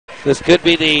This could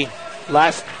be the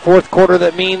last fourth quarter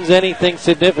that means anything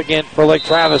significant for Lake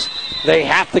Travis. They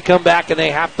have to come back and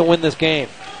they have to win this game.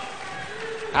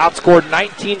 Outscored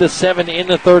 19-7 in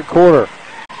the third quarter.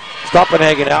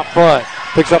 Stoppenhagen out front.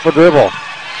 Picks up a dribble.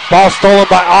 Ball stolen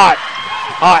by Ott.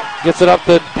 Ott gets it up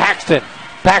to Paxton.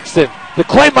 Paxton to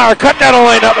Claymire. Cut down the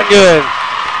lane. Up and good.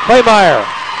 Claymire,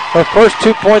 her first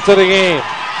 2 points of the game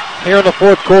here in the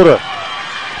fourth quarter.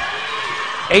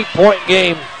 8-point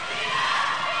game.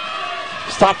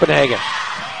 Stoppenhagen.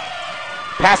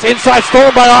 Pass inside,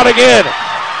 stolen by Ott again.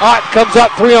 Ott comes up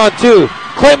 3-on-2.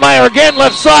 Claymire again,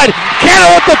 left side.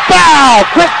 Cannon with the foul.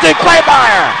 Kristen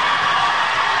Claymire.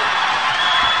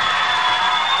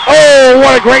 Oh,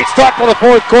 what a great start for the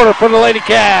fourth quarter for the Lady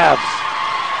Cavs.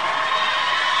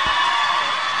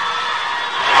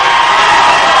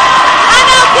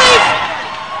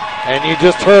 And you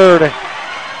just heard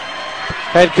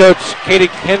head coach Katie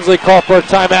Hensley call for a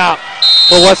timeout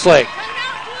for Westlake.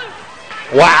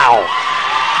 Wow.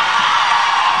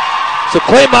 So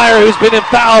Claymire, who's been in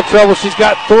foul trouble, she's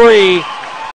got 3,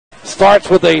 starts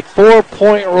with a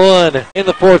 4-point run in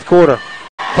the fourth quarter.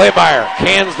 Claymire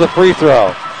cans the free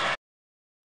throw.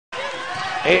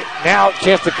 Now a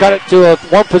chance to cut it to a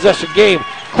one-possession game.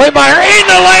 Claymire in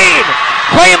the lane.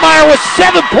 Claymire with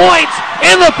 7 points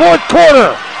in the fourth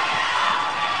quarter.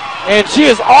 And she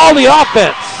is all the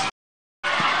offense.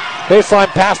 Baseline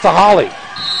pass to Holly.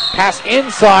 Pass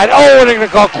inside. Oh, they're going to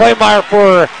call Claymire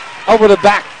for over the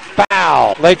back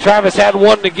foul. Lake Travis had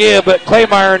 1 to give, but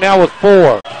Claymire now with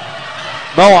 4.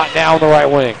 Moat now on the right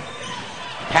wing.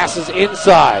 Passes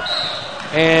inside.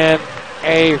 And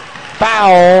a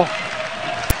foul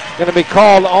going to be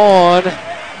called on.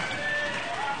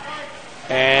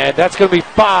 And that's going to be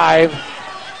 5.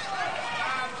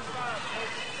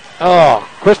 Oh,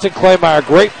 Kristen Claymire,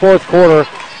 great fourth quarter.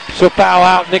 She'll foul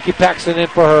out. Nikki Paxton in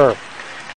for her.